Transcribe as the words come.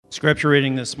Scripture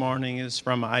reading this morning is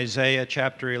from Isaiah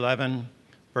chapter 11,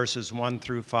 verses 1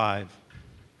 through 5.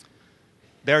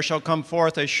 There shall come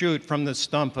forth a shoot from the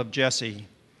stump of Jesse,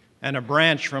 and a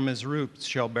branch from his roots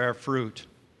shall bear fruit.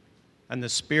 And the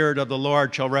Spirit of the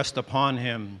Lord shall rest upon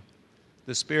him,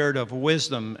 the Spirit of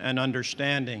wisdom and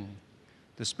understanding,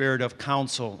 the Spirit of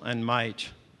counsel and might,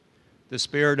 the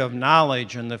Spirit of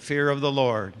knowledge and the fear of the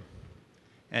Lord.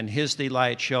 And his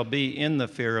delight shall be in the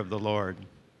fear of the Lord.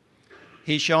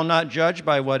 He shall not judge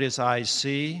by what his eyes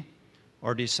see,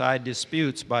 or decide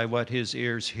disputes by what his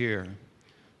ears hear.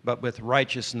 But with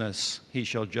righteousness he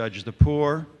shall judge the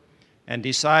poor, and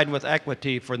decide with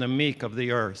equity for the meek of the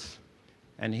earth.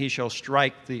 And he shall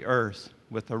strike the earth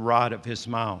with the rod of his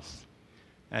mouth,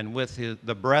 and with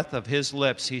the breath of his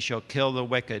lips he shall kill the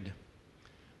wicked.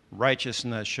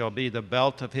 Righteousness shall be the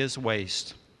belt of his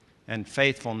waist, and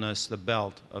faithfulness the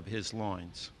belt of his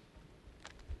loins.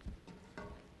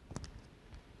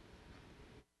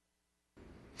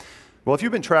 Well, if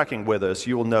you've been tracking with us,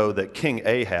 you will know that King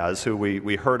Ahaz, who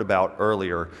we heard about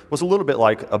earlier, was a little bit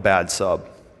like a bad sub.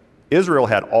 Israel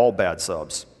had all bad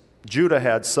subs. Judah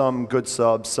had some good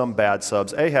subs, some bad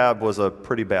subs. Ahab was a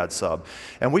pretty bad sub.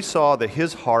 And we saw that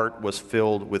his heart was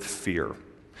filled with fear.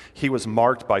 He was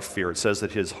marked by fear. It says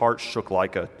that his heart shook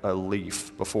like a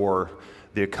leaf before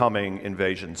the coming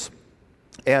invasions.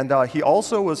 And he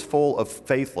also was full of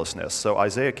faithlessness. So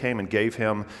Isaiah came and gave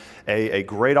him a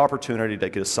great opportunity to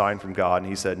get a sign from God. And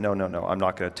he said, no, I'm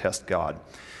not going to test God.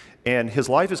 And his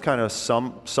life is kind of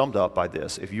summed up by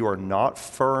this. If you are not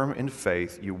firm in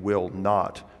faith, you will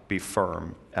not be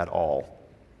firm at all.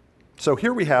 So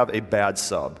here we have a bad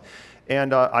sub.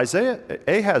 And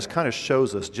Ahaz kind of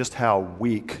shows us just how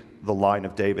weak the line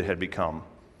of David had become.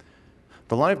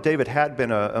 The line of David had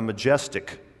been a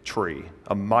majestic tree,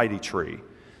 a mighty tree.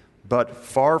 But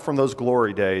far from those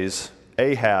glory days,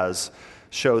 Ahaz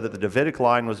showed that the Davidic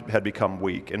line had become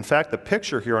weak. In fact, the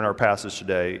picture here in our passage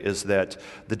today is that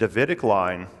the Davidic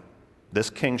line, this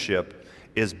kingship,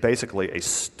 is basically a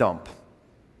stump.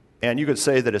 And you could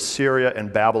say that Assyria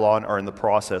and Babylon are in the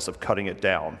process of cutting it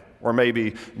down. Or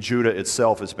maybe Judah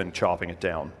itself has been chopping it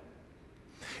down.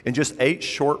 In just 8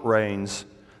 short reigns,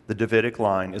 the Davidic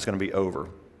line is going to be over.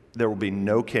 There will be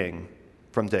no king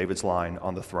from David's line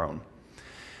on the throne.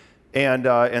 And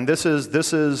this is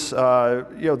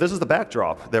the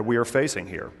backdrop that we are facing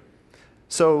here.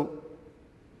 So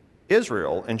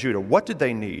Israel and Judah, what did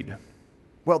they need?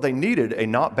 Well, they needed a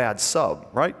not bad sub,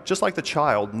 right? Just like the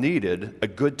child needed a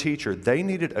good teacher, they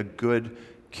needed a good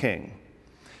king.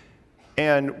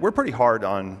 And we're pretty hard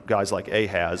on guys like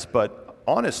Ahaz, but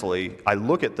honestly, I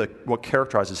look at what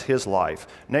characterizes his life,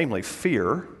 namely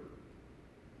fear,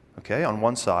 okay, on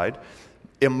one side,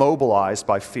 immobilized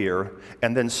by fear,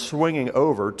 and then swinging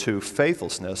over to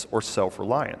faithlessness or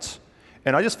self-reliance.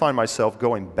 And I just find myself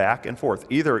going back and forth.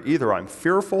 Either I'm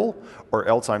fearful or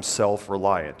else I'm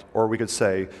self-reliant. Or we could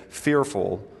say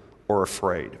fearful or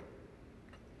afraid.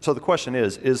 So the question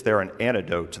is there an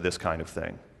antidote to this kind of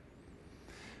thing?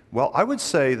 Well, I would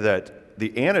say that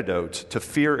the antidote to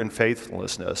fear and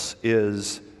faithlessness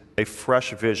is a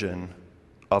fresh vision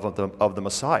of the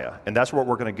Messiah. And that's what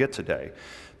we're going to get today.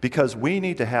 Because we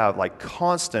need to have like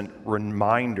constant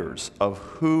reminders of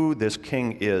who this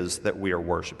king is that we are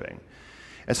worshiping.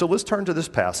 And so let's turn to this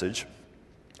passage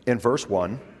in verse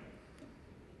 1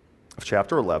 of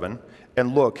chapter 11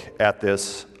 and look at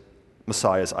this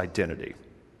Messiah's identity.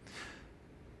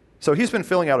 So he's been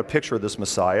filling out a picture of this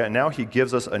Messiah, and now he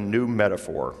gives us a new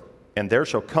metaphor. And there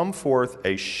shall come forth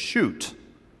a shoot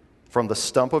from the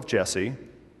stump of Jesse,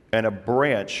 and a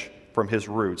branch from his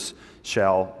roots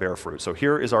shall bear fruit. So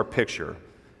here is our picture,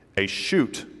 a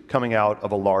shoot coming out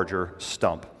of a larger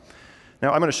stump.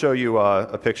 Now I'm going to show you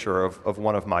a picture of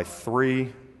one of my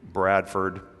 3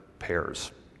 Bradford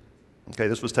pears. Okay,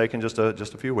 this was taken just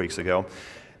a few weeks ago.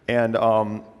 And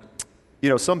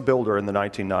some builder in the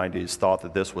 1990s thought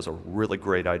that this was a really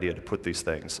great idea to put these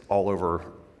things all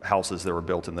over houses that were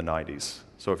built in the 90s.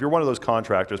 So if you're one of those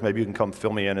contractors, maybe you can come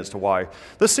fill me in as to why.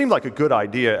 This seemed like a good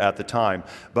idea at the time,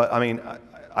 but I mean,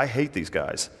 I hate these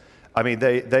guys. I mean,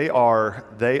 they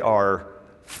are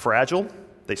fragile,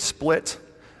 they split,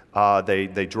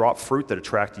 they drop fruit that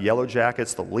attract yellow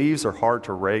jackets, the leaves are hard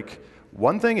to rake.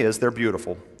 One thing is they're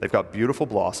beautiful. They've got beautiful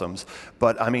blossoms,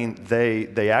 but I mean,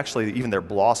 they actually, even their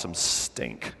blossoms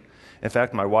stink. In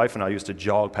fact, my wife and I used to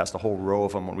jog past a whole row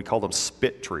of them when we called them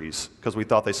spit trees because we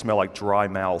thought they smelled like dry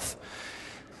mouth.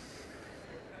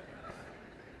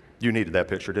 You needed that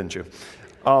picture, didn't you?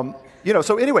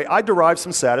 So anyway, I derived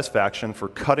some satisfaction for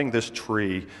cutting this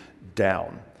tree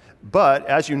down. But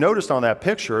as you noticed on that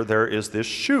picture, there is this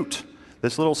shoot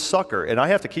this little sucker, and I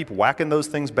have to keep whacking those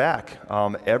things back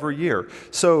every year.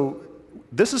 So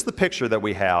this is the picture that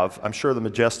we have. I'm sure the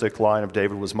majestic line of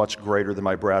David was much greater than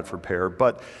my Bradford pear,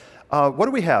 but what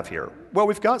do we have here? Well,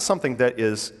 we've got something that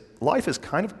is, life is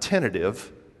kind of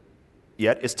tentative,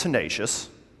 yet it's tenacious.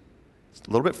 It's a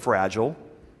little bit fragile.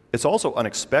 It's also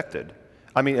unexpected.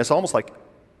 I mean, it's almost like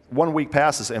 1 week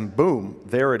passes and boom,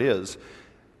 there it is.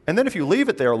 And then if you leave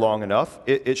it there long enough,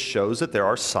 it shows that there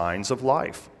are signs of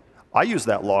life. I use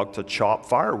that log to chop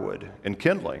firewood and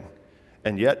kindling,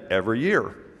 and yet every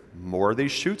year, more of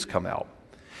these shoots come out.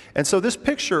 And so this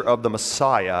picture of the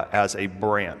Messiah as a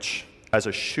branch, as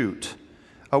a shoot,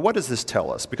 what does this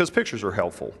tell us? Because pictures are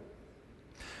helpful.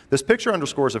 This picture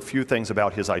underscores a few things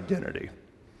about his identity.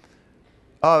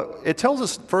 It tells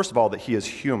us, first of all, that he is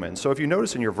human. So if you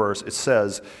notice in your verse, it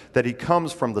says that he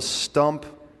comes from the stump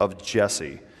of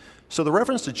Jesse. So the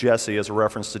reference to Jesse is a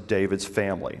reference to David's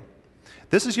family.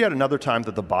 This is yet another time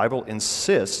that the Bible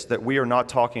insists that we are not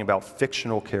talking about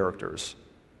fictional characters.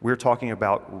 We're talking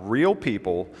about real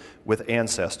people with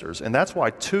ancestors. And that's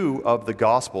why 2 of the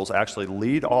Gospels actually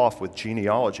lead off with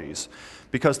genealogies,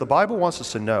 because the Bible wants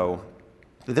us to know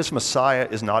that this Messiah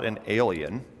is not an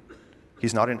alien.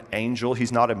 He's not an angel.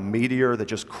 He's not a meteor that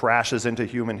just crashes into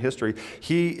human history.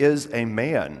 He is a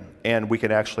man, and we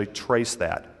can actually trace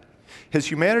that. His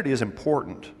humanity is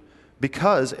important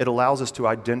because it allows us to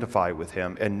identify with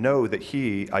him and know that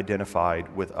he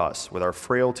identified with us, with our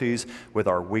frailties, with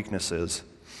our weaknesses.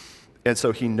 And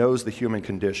so he knows the human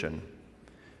condition.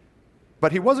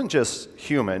 But he wasn't just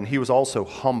human, he was also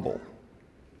humble.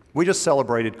 We just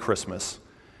celebrated Christmas.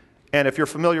 And if you're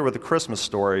familiar with the Christmas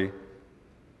story,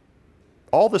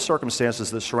 all the circumstances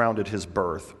that surrounded his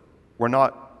birth were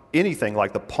not anything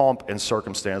like the pomp and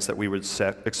circumstance that we would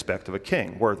expect of a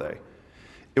king, were they?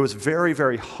 It was very,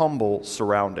 very humble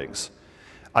surroundings.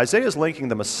 Isaiah's linking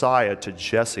the Messiah to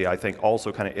Jesse, I think,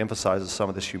 also kind of emphasizes some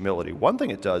of this humility. One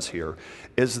thing it does here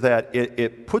is that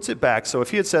it puts it back. So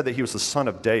if he had said that he was the son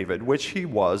of David, which he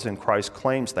was, and Christ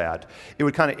claims that, it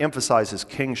would kind of emphasize his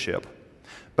kingship.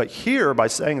 But here, by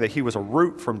saying that he was a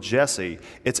root from Jesse,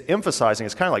 it's emphasizing,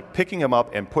 it's kind of like picking him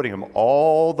up and putting him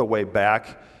all the way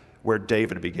back where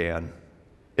David began,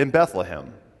 in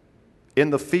Bethlehem,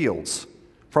 in the fields,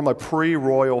 from a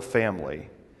pre-royal family.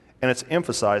 And it's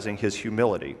emphasizing his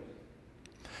humility.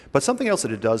 But something else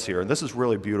that it does here, and this is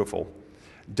really beautiful,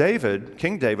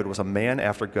 King David was a man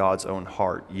after God's own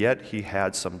heart, yet he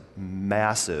had some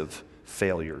massive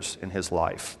failures in his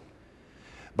life.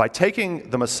 By taking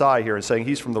the Messiah here and saying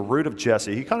he's from the root of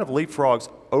Jesse, he kind of leapfrogs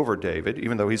over David,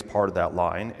 even though he's part of that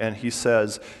line, and he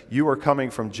says, you are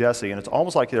coming from Jesse, and it's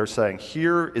almost like they're saying,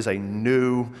 here is a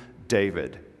new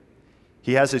David.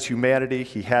 He has his humanity,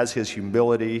 he has his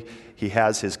humility, he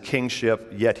has his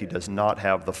kingship, yet he does not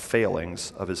have the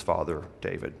failings of his father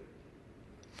David.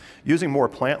 Using more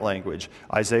plant language,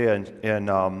 Isaiah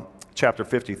in chapter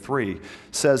 53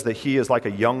 says that he is like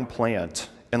a young plant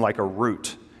and like a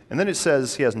root. And then it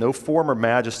says he has no form or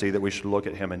majesty that we should look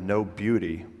at him, and no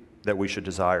beauty that we should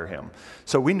desire him.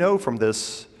 So we know from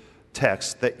this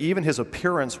text that even his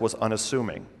appearance was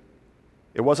unassuming.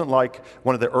 It wasn't like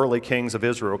one of the early kings of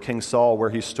Israel, King Saul, where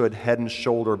he stood head and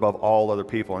shoulder above all other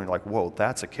people. And you're like, whoa,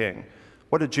 that's a king.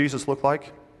 What did Jesus look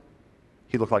like?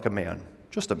 He looked like a man,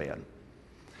 just a man.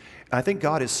 And I think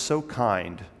God is so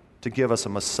kind to give us a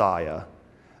Messiah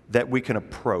that we can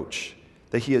approach,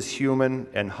 that he is human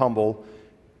and humble.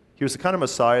 He was the kind of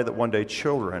Messiah that one day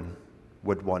children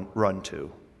would run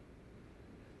to.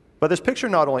 But this picture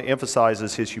not only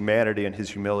emphasizes his humanity and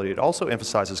his humility, it also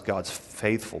emphasizes God's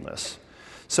faithfulness.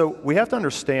 So we have to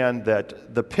understand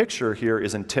that the picture here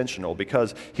is intentional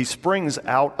because he springs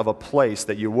out of a place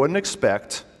that you wouldn't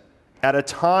expect, at a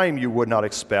time you would not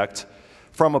expect,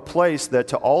 from a place that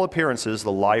to all appearances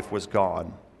the life was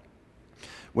gone.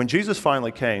 When Jesus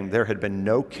finally came, there had been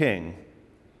no king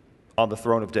on the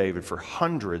throne of David for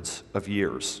hundreds of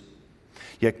years.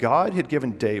 Yet God had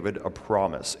given David a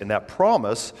promise, and that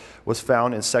promise was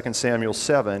found in 2 Samuel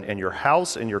 7, and your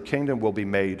house and your kingdom will be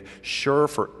made sure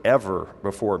forever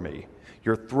before me.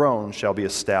 Your throne shall be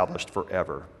established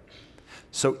forever.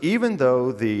 So even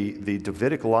though the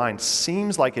Davidic line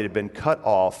seems like it had been cut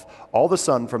off, all of a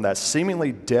sudden from that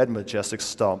seemingly dead, majestic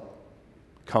stump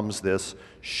comes this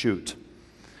shoot.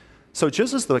 So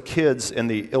just as the kids in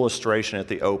the illustration at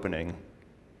the opening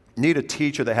need a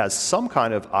teacher that has some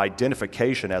kind of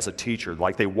identification as a teacher,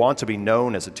 like they want to be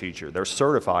known as a teacher, they're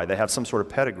certified, they have some sort of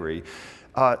pedigree,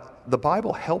 the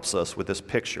Bible helps us with this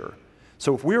picture.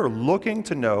 So if we are looking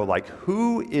to know, like,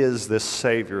 who is this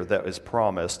Savior that is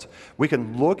promised, we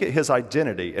can look at his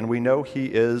identity, and we know he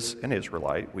is an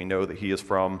Israelite. We know that he is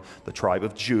from the tribe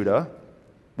of Judah,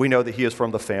 We know that he is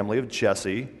from the family of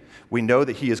Jesse. We know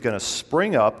that he is going to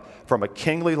spring up from a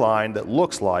kingly line that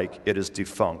looks like it is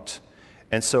defunct.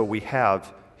 And so we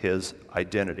have his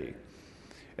identity.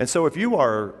 And so if you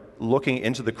are looking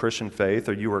into the Christian faith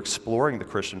or you are exploring the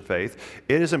Christian faith,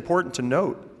 it is important to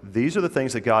note these are the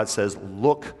things that God says,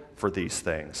 look for these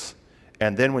things.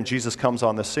 And then when Jesus comes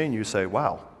on the scene, you say,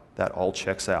 wow, that all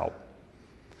checks out.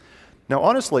 Now,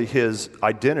 honestly, his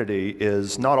identity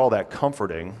is not all that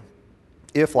comforting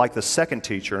if, like the second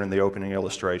teacher in the opening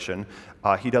illustration,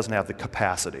 he doesn't have the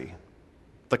capacity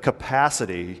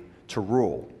to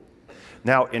rule.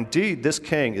 Now, indeed, this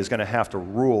king is going to have to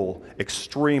rule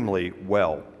extremely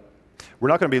well. We're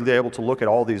not going to be able to look at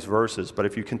all these verses, but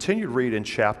if you continue to read in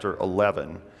chapter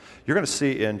 11, you're going to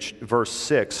see in verse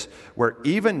 6 where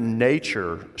even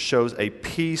nature shows a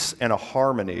peace and a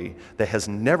harmony that has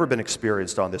never been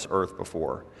experienced on this earth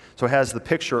before. So it has the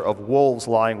picture of wolves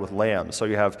lying with lambs. So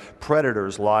you have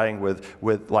predators lying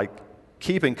with like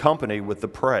keeping company with the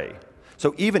prey.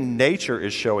 So even nature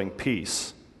is showing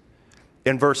peace.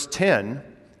 In verse 10,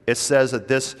 it says that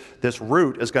this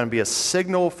root is going to be a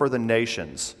signal for the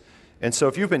nations. And so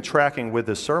if you've been tracking with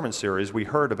this sermon series, we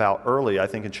heard about early, I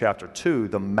think in chapter 2,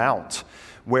 the mount,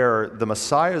 where the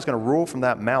Messiah is going to rule from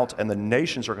that mount and the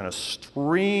nations are going to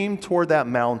stream toward that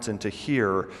mountain to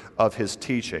hear of his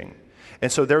teaching.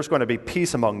 And so there's going to be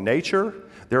peace among nature,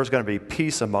 there's going to be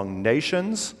peace among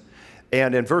nations.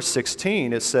 And in verse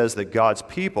 16, it says that God's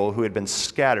people who had been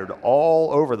scattered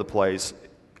all over the place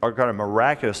are going to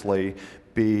miraculously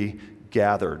be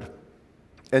gathered.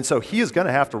 And so he is going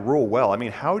to have to rule well. I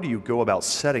mean, how do you go about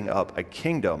setting up a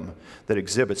kingdom that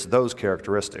exhibits those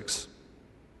characteristics?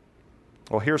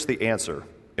 Well, here's the answer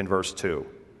in verse 2.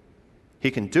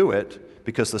 He can do it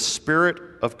because the Spirit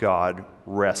of God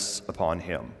rests upon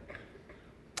him.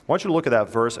 I want you to look at that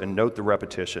verse and note the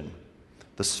repetition.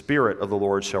 The Spirit of the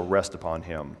Lord shall rest upon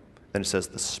him. Then it says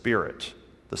the Spirit,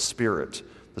 the Spirit,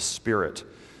 the Spirit.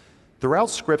 Throughout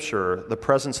Scripture, the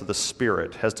presence of the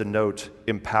Spirit has to denote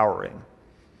empowering.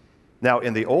 Now,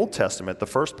 in the Old Testament, the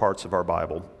first parts of our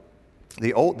Bible,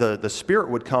 the Spirit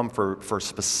would come for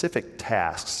specific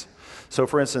tasks. So,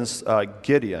 for instance,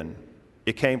 Gideon,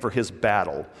 it came for his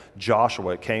battle.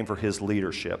 Joshua, it came for his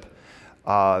leadership.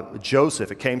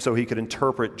 Joseph, it came so he could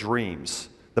interpret dreams.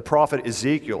 The prophet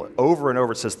Ezekiel, over and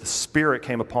over, it says the Spirit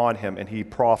came upon him and he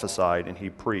prophesied and he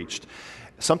preached.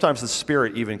 Sometimes the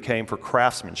Spirit even came for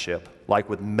craftsmanship, like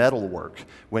with metalwork,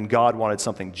 when God wanted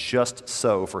something just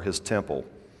so for his temple.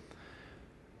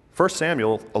 1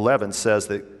 Samuel 11 says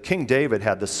that King David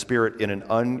had the Spirit in an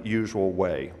unusual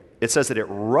way. It says that it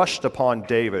rushed upon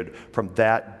David from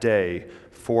that day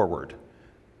forward.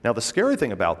 Now, the scary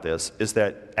thing about this is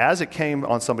that as it came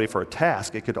on somebody for a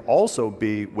task, it could also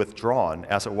be withdrawn,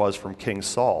 as it was from King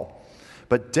Saul.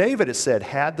 But David, it said,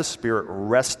 had the Spirit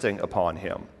resting upon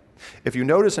him. If you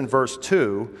notice in verse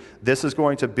 2, this is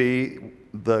going to be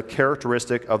the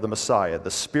characteristic of the Messiah.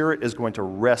 The Spirit is going to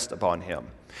rest upon him.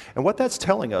 And what that's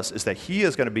telling us is that he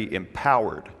is going to be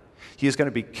empowered. He is going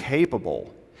to be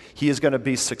capable. He is going to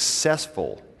be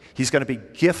successful. He's going to be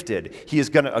gifted. He is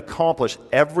going to accomplish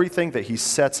everything that he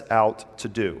sets out to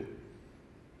do.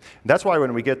 And that's why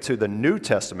when we get to the New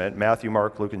Testament, Matthew,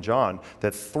 Mark, Luke, and John,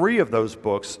 that 3 of those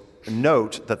books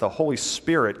note that the Holy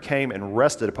Spirit came and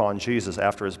rested upon Jesus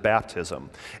after his baptism.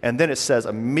 And then it says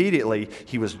immediately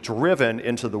he was driven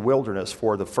into the wilderness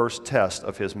for the first test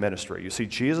of his ministry. You see,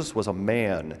 Jesus was a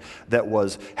man that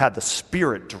had the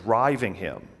Spirit driving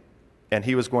him, and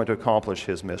he was going to accomplish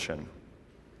his mission.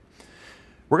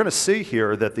 We're going to see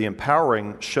here that the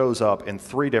empowering shows up in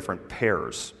 3 different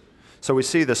pairs. So we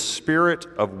see the spirit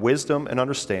of wisdom and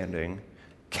understanding,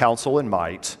 counsel and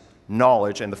might,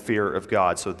 knowledge, and the fear of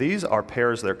God. So these are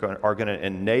pairs that are going to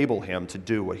enable him to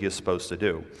do what he is supposed to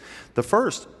do. The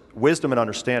first, wisdom and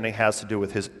understanding, has to do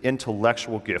with his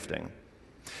intellectual gifting.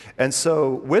 And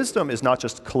so wisdom is not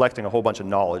just collecting a whole bunch of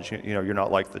knowledge. You know, you're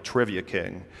not like the trivia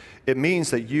king. It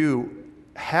means that you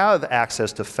have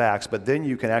access to facts, but then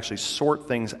you can actually sort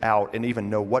things out and even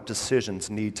know what decisions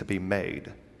need to be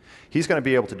made. He's going to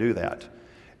be able to do that.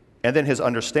 And then his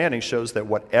understanding shows that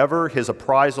whatever his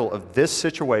appraisal of this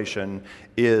situation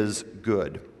is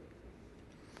good.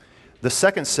 The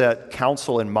second set,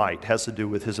 counsel and might, has to do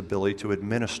with his ability to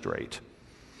administrate.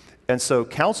 And so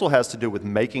counsel has to do with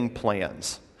making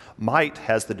plans. Might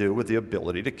has to do with the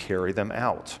ability to carry them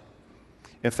out.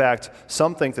 In fact,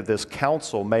 some think that this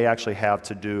counsel may actually have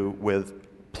to do with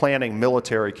planning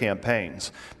military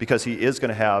campaigns, because he is going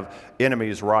to have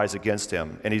enemies rise against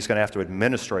him, and he's going to have to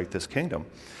administrate this kingdom.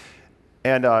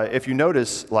 And if you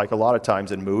notice, like a lot of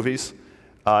times in movies,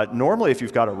 Normally, if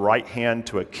you've got a right hand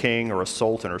to a king or a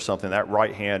sultan or something, that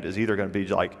right hand is either going to be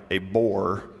like a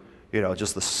bore,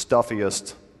 just the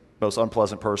stuffiest, most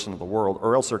unpleasant person in the world,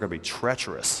 or else they're going to be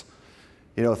treacherous.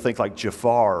 Think like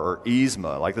Jafar or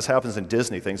Yzma. Like this happens in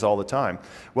Disney things all the time.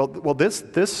 Well,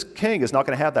 this king is not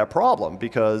going to have that problem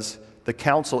because the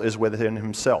counsel is within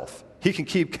himself. He can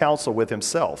keep counsel with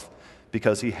himself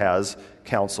because he has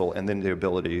counsel and then the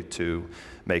ability to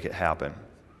make it happen.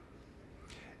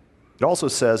 It also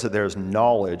says that there's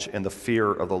knowledge and the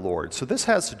fear of the Lord. So this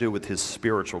has to do with his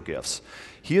spiritual gifts.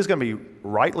 He is going to be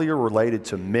rightly related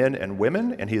to men and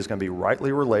women, and he is going to be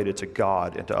rightly related to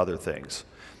God and to other things.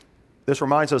 This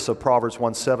reminds us of Proverbs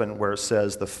 1:7, where it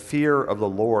says, the fear of the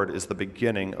Lord is the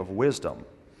beginning of wisdom.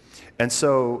 And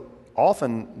so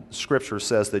often Scripture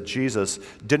says that Jesus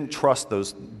didn't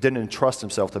entrust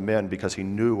himself to men because he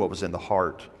knew what was in the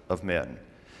heart of men.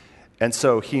 And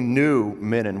so he knew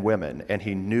men and women, and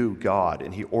he knew God,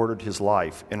 and he ordered his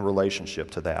life in relationship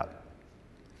to that.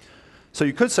 So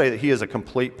you could say that he is a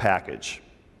complete package.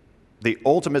 The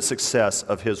ultimate success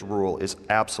of his rule is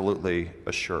absolutely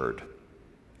assured.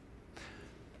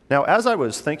 Now, as I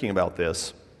was thinking about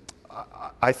this,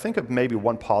 I think of maybe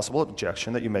one possible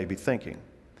objection that you may be thinking.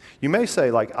 You may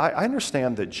say, I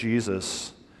understand that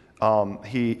Jesus,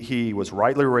 he was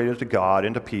rightly related to God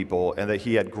and to people, and that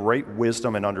he had great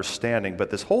wisdom and understanding, but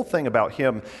this whole thing about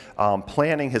him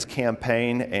planning his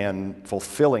campaign and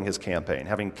fulfilling his campaign,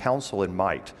 having counsel and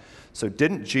might. So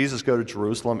didn't Jesus go to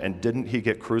Jerusalem, and didn't he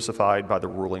get crucified by the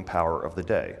ruling power of the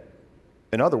day?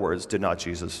 In other words, did not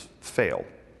Jesus fail?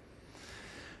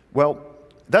 Well,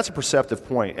 that's a perceptive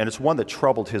point, and it's one that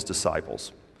troubled his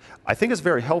disciples. I think it's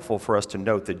very helpful for us to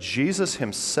note that Jesus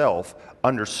himself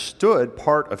understood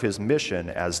part of his mission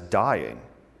as dying.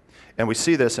 And we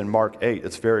see this in Mark 8.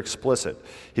 It's very explicit.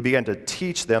 He began to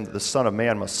teach them that the Son of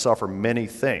Man must suffer many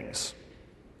things.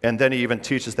 And then he even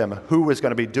teaches them who is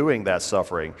going to be doing that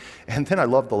suffering. And then I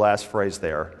love the last phrase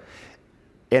there.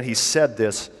 And he said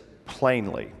this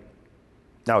plainly.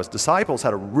 Now, his disciples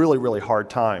had a really, really hard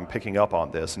time picking up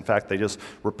on this. In fact, they just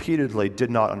repeatedly did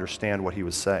not understand what he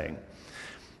was saying.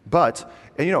 But,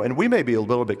 and we may be a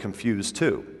little bit confused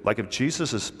too. Like if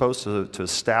Jesus is supposed to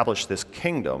establish this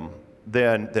kingdom,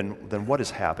 then what has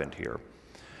happened here?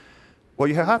 Well,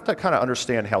 you have to kind of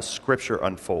understand how Scripture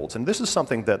unfolds. And this is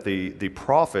something that the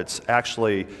prophets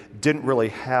actually didn't really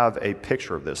have a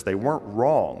picture of this. They weren't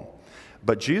wrong.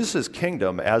 But Jesus'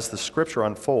 kingdom, as the Scripture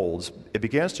unfolds, it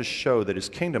begins to show that his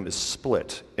kingdom is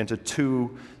split into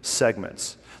two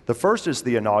segments. The first is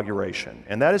the inauguration,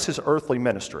 and that is his earthly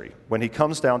ministry, when he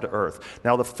comes down to earth.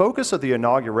 Now, the focus of the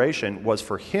inauguration was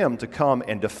for him to come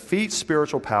and defeat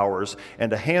spiritual powers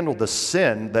and to handle the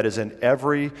sin that is in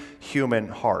every human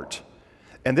heart.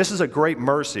 And this is a great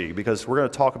mercy, because we're going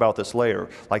to talk about this later.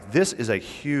 This is a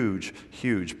huge,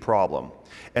 huge problem.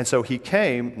 And so he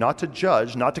came not to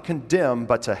judge, not to condemn,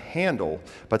 but to handle,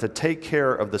 but to take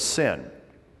care of the sin.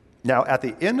 Now, at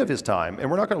the end of his time, and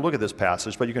we're not going to look at this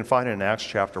passage, but you can find it in Acts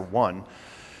chapter 1,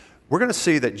 we're going to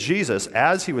see that Jesus,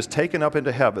 as he was taken up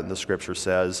into heaven, the Scripture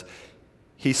says,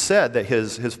 he said that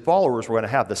his followers were going to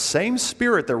have the same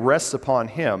Spirit that rests upon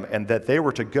him, and that they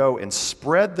were to go and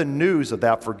spread the news of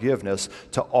that forgiveness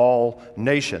to all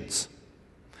nations.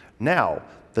 Now,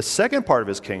 the second part of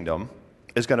his kingdom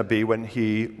is going to be when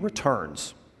he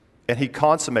returns, and he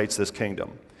consummates this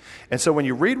kingdom. And so when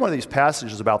you read one of these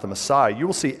passages about the Messiah, you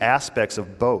will see aspects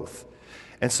of both.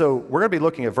 And so we're going to be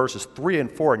looking at verses 3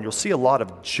 and 4, and you'll see a lot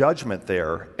of judgment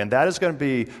there, and that is going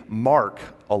to mark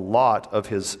a lot of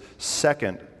his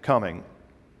second coming.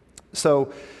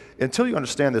 So until you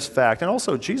understand this fact, and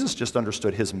also Jesus just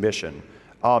understood his mission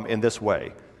in this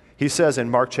way. He says in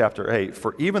Mark chapter 8,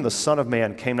 "For even the Son of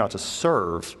Man came not to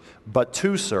serve, but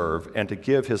to serve, and to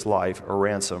give his life a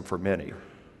ransom for many."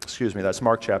 That's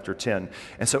Mark chapter 10.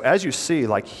 And so as you see,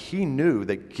 he knew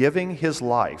that giving his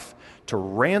life to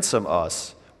ransom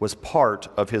us was part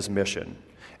of his mission.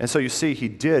 And so you see, he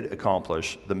did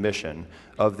accomplish the mission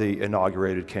of the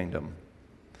inaugurated kingdom.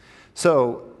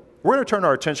 So we're going to turn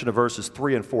our attention to verses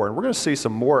 3 and 4, and we're going to see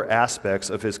some more aspects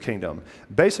of his kingdom.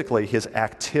 Basically, his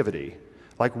activity.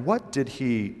 What did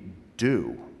he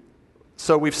do?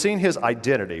 So we've seen his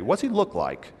identity. What's he look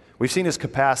like? We've seen his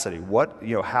capacity,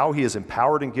 how he is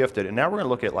empowered and gifted, and now we're going to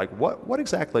look at what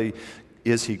exactly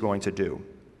is he going to do?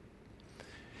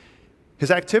 His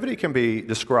activity can be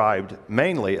described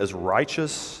mainly as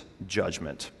righteous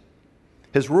judgment.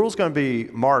 His rule is going to be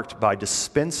marked by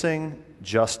dispensing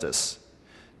justice.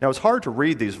 Now, it's hard to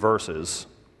read these verses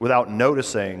without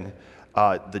noticing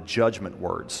the judgment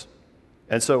words.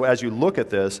 And so as you look at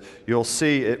this, you'll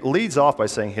see it leads off by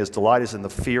saying his delight is in the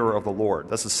fear of the Lord.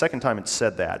 That's the second time it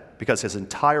said that, because his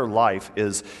entire life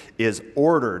is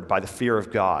ordered by the fear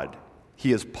of God.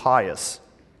 He is pious.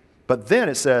 But then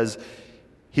it says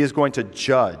he is going to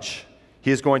judge.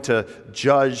 He is going to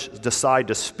judge, decide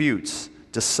disputes,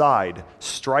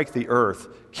 strike the earth,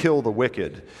 kill the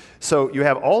wicked. So you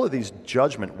have all of these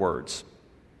judgment words.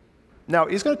 Now,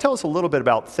 he's going to tell us a little bit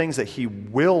about things that he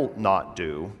will not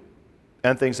do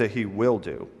and things that he will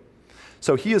do.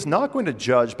 So he is not going to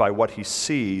judge by what he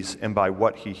sees and by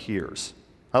what he hears.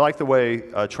 I like the way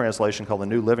a translation called the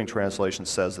New Living Translation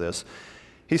says this.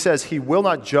 He says, he will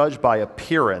not judge by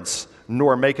appearance,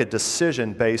 nor make a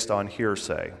decision based on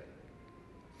hearsay.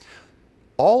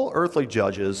 All earthly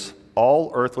judges,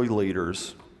 all earthly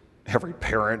leaders, every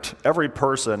parent, every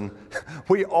person,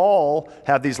 we all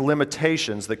have these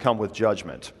limitations that come with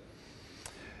judgment.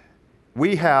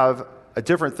 We have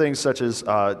different things such as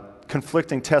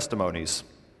conflicting testimonies.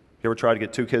 You ever try to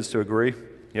get two kids to agree?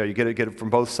 You get it from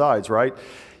both sides, right?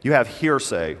 You have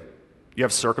hearsay. You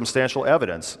have circumstantial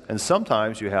evidence. And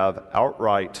sometimes you have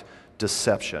outright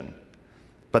deception.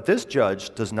 But this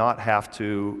judge does not have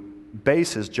to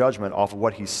base his judgment off of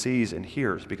what he sees and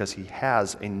hears because he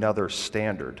has another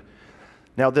standard.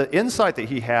 Now, the insight that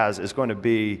he has is going to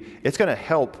be, it's going to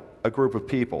help a group of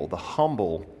people, the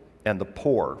humble and the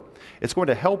poor. It's going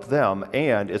to help them,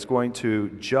 and it's going to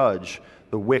judge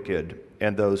the wicked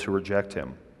and those who reject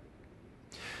him.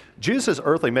 Jesus'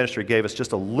 earthly ministry gave us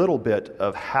just a little bit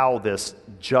of how this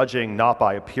judging not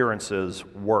by appearances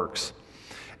works.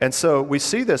 And so we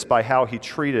see this by how he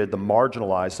treated the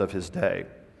marginalized of his day.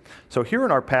 So here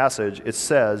in our passage, it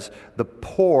says, the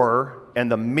poor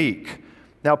and the meek.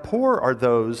 Now, poor are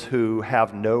those who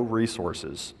have no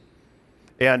resources.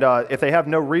 And if they have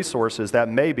no resources, that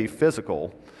may be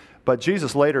physical. But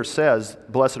Jesus later says,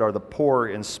 blessed are the poor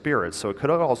in spirit. So it could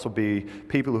also be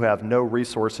people who have no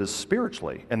resources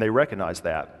spiritually, and they recognize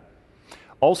that.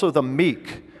 Also, the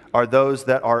meek are those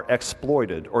that are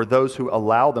exploited, or those who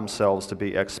allow themselves to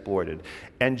be exploited.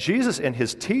 And Jesus in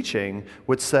his teaching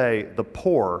would say, the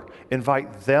poor,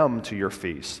 invite them to your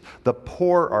feast. The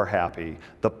poor are happy.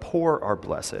 The poor are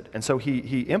blessed. And so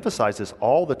he emphasizes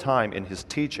all the time in his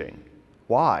teaching.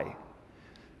 Why?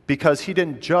 Because he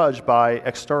didn't judge by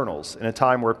externals in a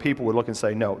time where people would look and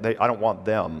say, no, I don't want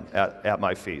them at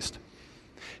my feast.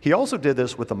 He also did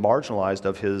this with the marginalized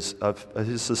of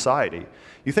his society.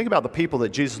 You think about the people that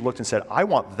Jesus looked and said, I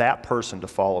want that person to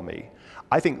follow me.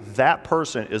 I think that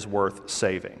person is worth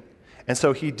saving. And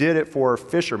so he did it for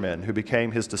fishermen who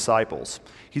became his disciples.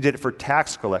 He did it for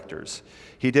tax collectors.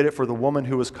 He did it for the woman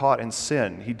who was caught in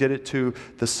sin. He did it to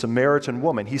the Samaritan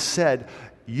woman. He said,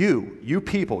 you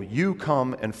people, you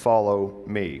come and follow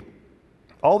me.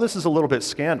 All this is a little bit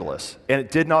scandalous, and it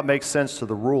did not make sense to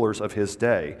the rulers of his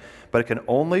day, but it can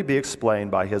only be explained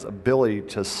by his ability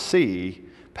to see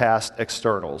past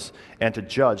externals and to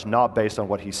judge not based on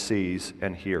what he sees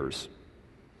and hears.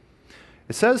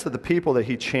 It says that the people that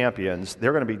he champions,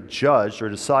 they're going to be judged or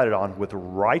decided on with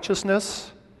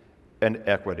righteousness and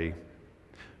equity.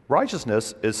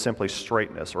 Righteousness is simply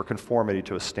straightness or conformity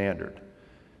to a standard.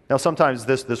 Now, sometimes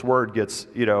this word gets,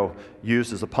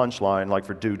 used as a punchline, like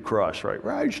for Dude Crush, right?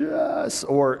 Righteous,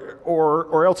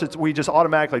 or else we just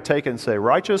automatically take it and say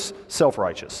righteous,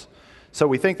 self-righteous. So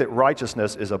we think that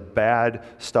righteousness is a bad,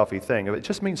 stuffy thing. It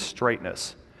just means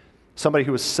straightness. Somebody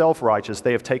who is self-righteous,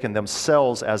 they have taken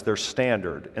themselves as their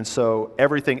standard, and so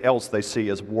everything else they see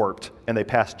is warped, and they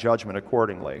pass judgment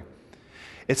accordingly.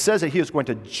 It says that he is going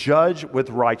to judge with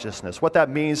righteousness. What that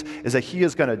means is that he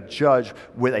is going to judge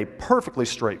with a perfectly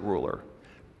straight ruler,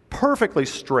 perfectly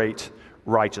straight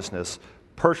righteousness,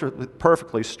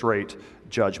 perfectly straight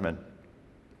judgment.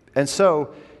 And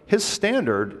so his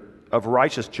standard of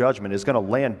righteous judgment is going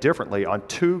to land differently on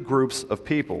two groups of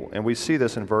people, and we see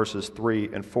this in verses 3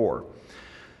 and 4.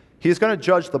 He is going to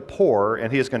judge the poor,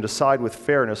 and he is going to decide with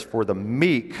fairness for the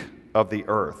meek of the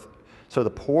earth. So the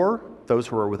poor, those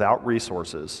who are without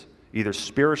resources, either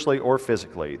spiritually or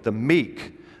physically. The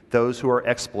meek, those who are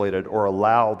exploited or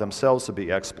allow themselves to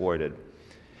be exploited.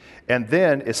 And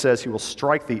then it says he will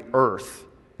strike the earth,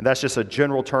 and that's just a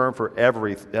general term for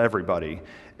everybody.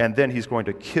 And then he's going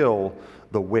to kill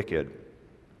the wicked.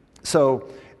 So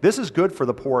this is good for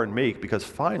the poor and meek because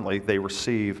finally they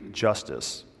receive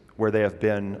justice where they have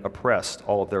been oppressed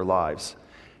all of their lives.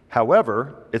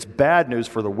 However, it's bad news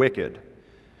for the wicked.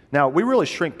 Now, we really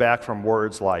shrink back from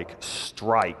words like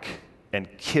strike and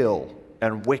kill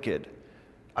and wicked.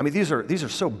 I mean, these are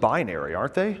so binary,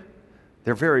 aren't they?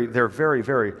 They're very,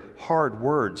 very hard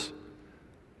words.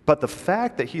 But the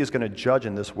fact that he is going to judge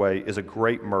in this way is a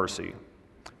great mercy.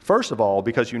 First of all,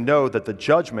 because you know that the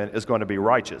judgment is going to be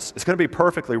righteous. It's going to be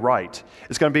perfectly right.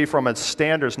 It's going to be from a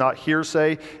standard, it's not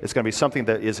hearsay. It's going to be something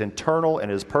that is internal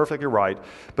and is perfectly right.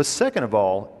 But second of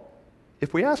all,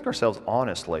 if we ask ourselves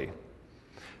honestly,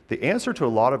 the answer to a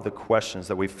lot of the questions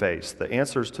that we face, the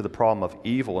answers to the problem of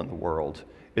evil in the world,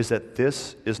 is that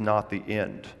this is not the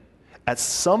end. At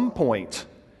some point,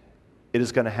 it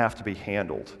is going to have to be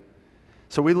handled.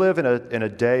 So we live in a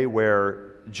day where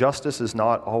justice is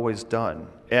not always done.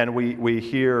 And we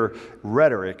hear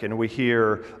rhetoric, and we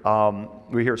hear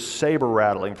saber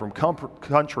rattling from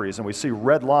countries, and we see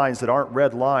red lines that aren't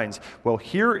red lines. Well,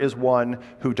 here is one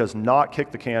who does not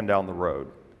kick the can down the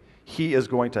road. He is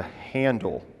going to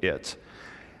handle it.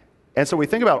 And so we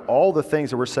think about all the things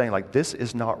that we're saying, like, this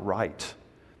is not right.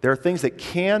 There are things that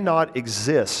cannot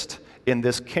exist in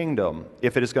this kingdom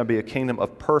if it is going to be a kingdom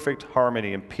of perfect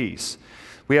harmony and peace.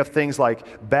 We have things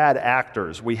like bad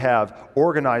actors, we have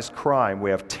organized crime,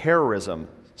 we have terrorism,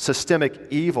 systemic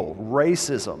evil,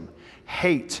 racism,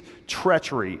 hate,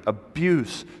 treachery,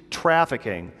 abuse,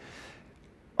 trafficking.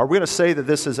 Are we going to say that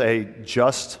this is a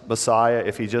just Messiah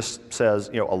if he just says,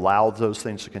 allow those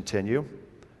things to continue?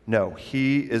 No,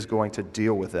 he is going to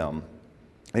deal with them.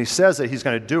 And he says that he's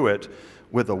going to do it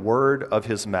with the word of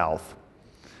his mouth.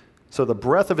 So the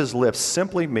breath of his lips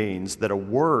simply means that a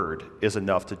word is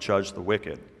enough to judge the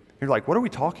wicked. You're like, what are we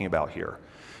talking about here?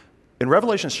 In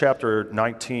Revelation chapter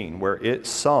 19, where it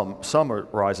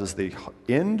summarizes the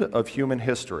end of human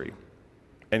history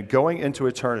and going into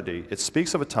eternity, it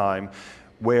speaks of a time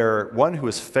where one who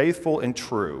is faithful and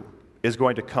true is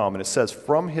going to come. And it says,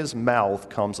 from his mouth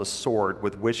comes a sword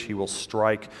with which he will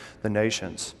strike the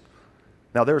nations.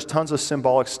 Now, there's tons of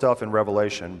symbolic stuff in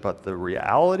Revelation, but the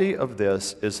reality of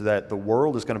this is that the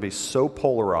world is going to be so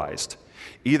polarized.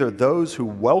 Either those who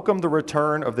welcome the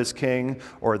return of this king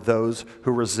or those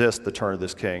who resist the return of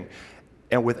this king.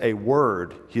 And with a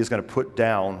word, he is going to put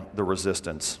down the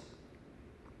resistance.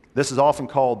 This is often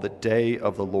called the day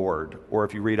of the Lord, or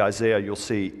if you read Isaiah, you'll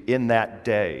see in that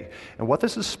day. And what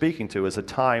this is speaking to is a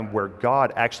time where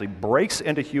God actually breaks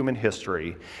into human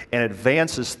history and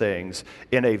advances things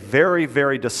in a very,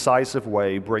 very decisive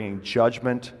way, bringing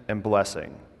judgment and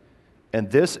blessing. And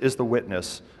this is the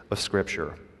witness of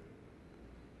Scripture.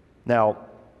 Now,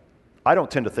 I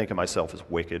don't tend to think of myself as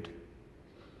wicked.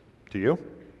 Do you?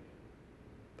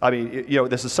 I mean,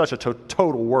 this is such a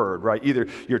total word, right? Either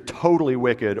you're totally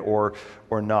wicked or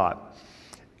not.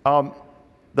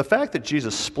 The fact that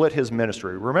Jesus split his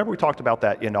ministry, remember we talked about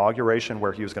that inauguration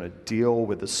where he was going to deal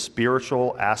with the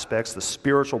spiritual aspects, the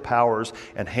spiritual powers,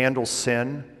 and handle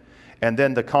sin, and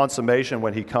then the consummation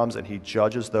when he comes and he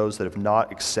judges those that have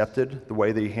not accepted the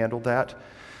way that he handled that.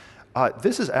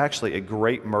 This is actually a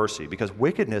great mercy because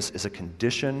wickedness is a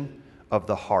condition of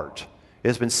the heart. It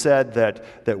has been said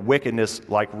that wickedness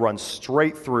runs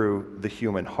straight through the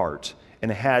human heart,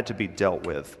 and it had to be dealt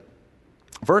with.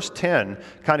 Verse 10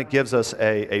 kind of gives us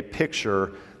a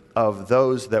picture of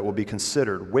those that will be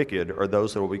considered wicked or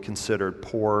those that will be considered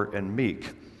poor and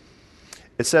meek.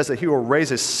 It says that he will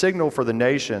raise a signal for the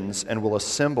nations and will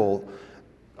assemble,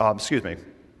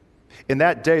 in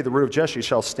that day the root of Jesse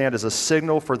shall stand as a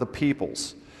signal for the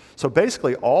peoples. So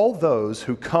basically all those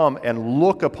who come and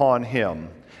look upon him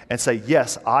and say,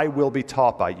 yes, I will be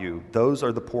taught by you. Those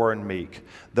are the poor and meek.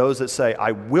 Those that say,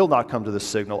 I will not come to the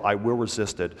signal, I will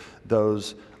resist it.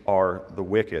 Those are the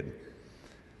wicked.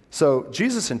 So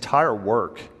Jesus' entire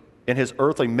work in his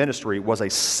earthly ministry was a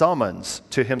summons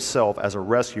to himself as a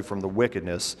rescue from the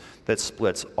wickedness that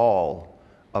splits all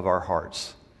of our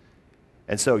hearts.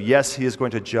 And so, yes, he is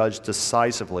going to judge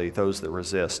decisively those that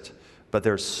resist, but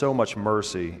there's so much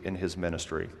mercy in his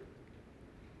ministry.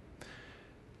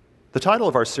 The title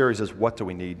of our series is, What Do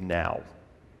We Need Now?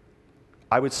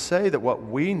 I would say that what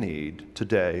we need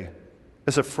today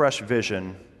is a fresh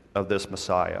vision of this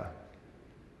Messiah.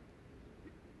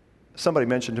 Somebody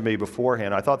mentioned to me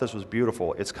beforehand, I thought this was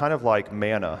beautiful. It's kind of like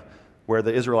manna, where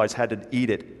the Israelites had to eat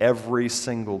it every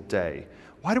single day.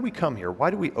 Why do we come here? Why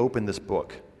do we open this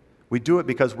book? We do it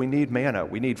because we need manna.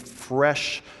 We need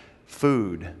fresh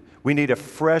food. We need a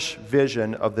fresh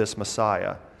vision of this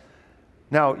Messiah.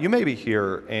 Now, you may be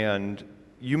here and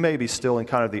you may be still in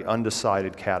kind of the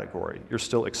undecided category. You're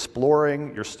still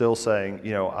exploring. You're still saying,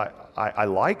 I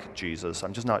like Jesus.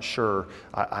 I'm just not sure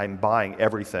I'm buying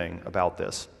everything about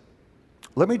this.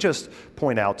 Let me just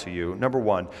point out to you, number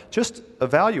one, just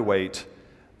evaluate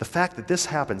the fact that this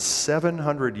happened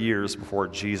 700 years before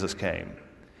Jesus came.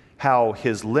 How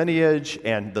his lineage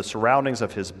and the surroundings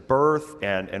of his birth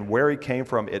and where he came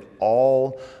from, it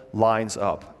all lines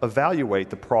up. Evaluate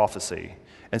the prophecy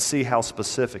and see how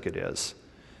specific it is.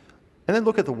 And then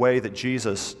look at the way that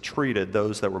Jesus treated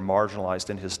those that were marginalized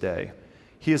in his day.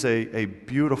 He is a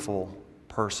beautiful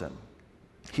person.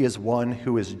 He is one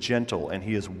who is gentle, and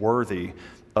he is worthy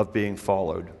of being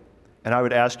followed. And I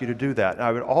would ask you to do that. And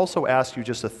I would also ask you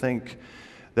just to think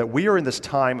that we are in this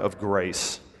time of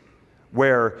grace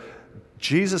where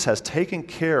Jesus has taken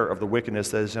care of the wickedness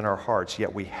that is in our hearts,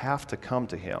 yet we have to come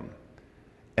to him.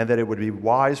 And that it would be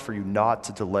wise for you not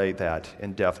to delay that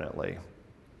indefinitely.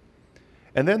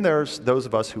 And then there's those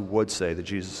of us who would say that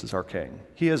Jesus is our King.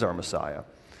 He is our Messiah.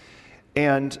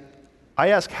 And I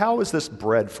ask, how is this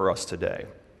bread for us today?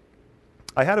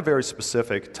 I had a very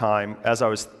specific time as I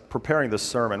was preparing this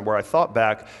sermon where I thought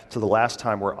back to the last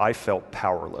time where I felt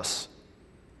powerless,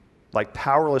 like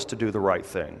powerless to do the right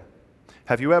thing.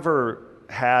 Have you ever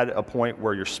had a point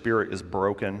where your spirit is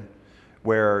broken,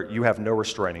 where you have no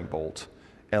restraining bolt,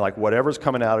 and like whatever's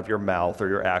coming out of your mouth or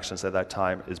your actions at that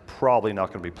time is probably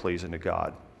not going to be pleasing to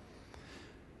God?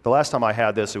 The last time I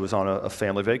had this, it was on a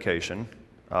family vacation.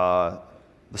 The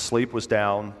sleep was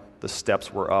down, the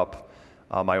steps were up.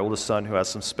 My oldest son, who has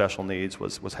some special needs,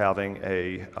 was having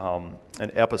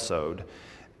an episode,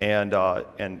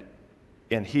 and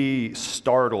he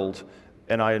startled,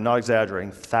 and I am not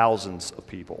exaggerating, thousands of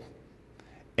people.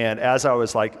 And as I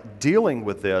was like dealing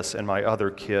with this and my other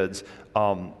kids,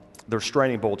 the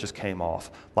restraining bolt just came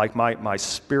off. Like my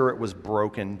spirit was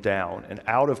broken down, and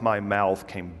out of my mouth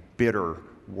came bitter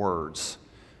words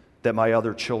that my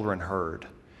other children heard.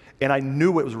 And I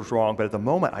knew it was wrong, but at the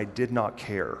moment I did not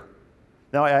care.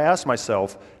 Now I asked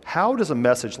myself, how does a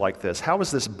message like this, how is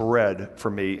this bread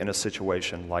for me in a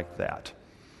situation like that?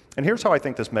 And here's how I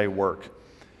think this may work.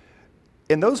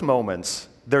 In those moments,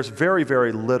 there's very,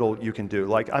 very little you can do.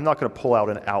 Like, I'm not going to pull out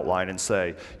an outline and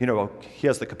say, he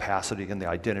has the capacity and the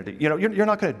identity. You're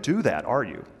not going to do that, are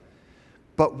you?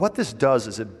 But what this does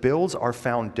is it builds our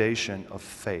foundation of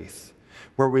faith,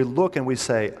 where we look and we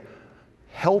say,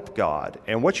 help God.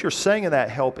 And what you're saying in that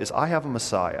help is, I have a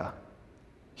Messiah.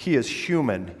 He is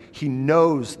human. He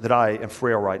knows that I am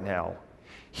frail right now.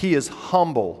 He is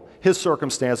humble. His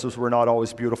circumstances were not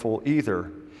always beautiful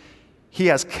either. He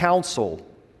has counsel.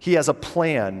 He has a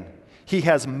plan. He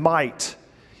has might.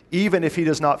 Even if he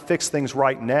does not fix things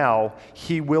right now,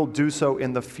 he will do so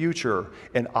in the future.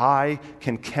 And I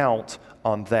can count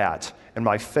on that. And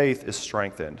my faith is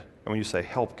strengthened. And when you say,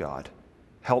 help God,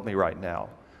 help me right now,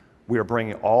 we are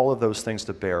bringing all of those things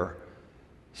to bear.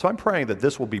 So I'm praying that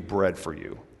this will be bread for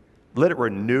you. Let it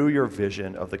renew your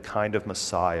vision of the kind of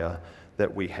Messiah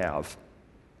that we have.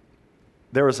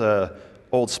 There is an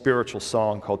old spiritual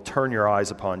song called Turn Your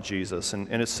Eyes Upon Jesus, and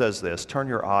it says this: turn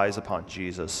your eyes upon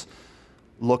Jesus,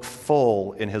 look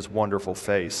full in his wonderful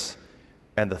face,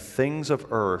 and the things of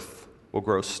earth will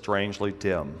grow strangely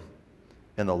dim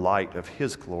in the light of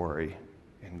his glory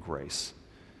and grace.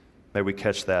 May we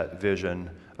catch that vision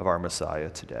of our Messiah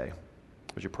today.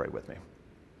 Would you pray with me?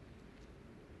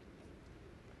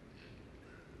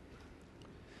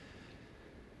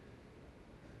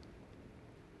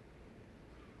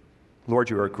 Lord,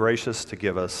 you are gracious to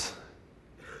give us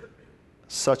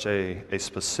such a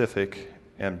specific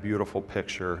and beautiful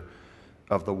picture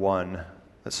of the one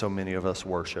that so many of us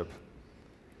worship.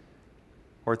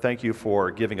 Lord, thank you for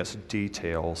giving us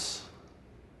details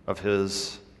of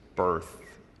his birth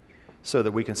so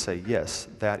that we can say, yes,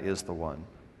 that is the one.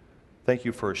 Thank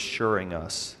you for assuring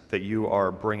us that you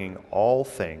are bringing all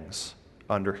things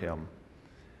under him.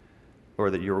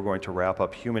 Lord, that you are going to wrap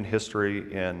up human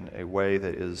history in a way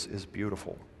that is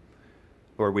beautiful.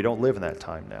 Lord, we don't live in that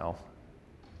time now.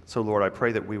 So, Lord, I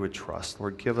pray that we would trust.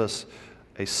 Lord, give us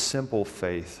a simple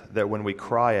faith that when we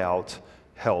cry out,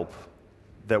 help,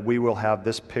 that we will have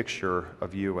this picture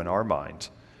of you in our mind.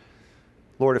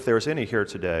 Lord, if there's any here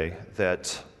today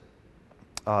that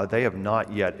they have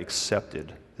not yet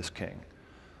accepted this King,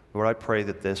 Lord, I pray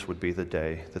that this would be the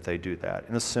day that they do that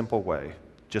in a simple way,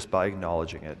 just by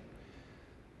acknowledging it.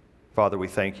 Father, we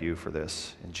thank you for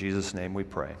this. In Jesus' name we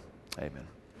pray. Amen.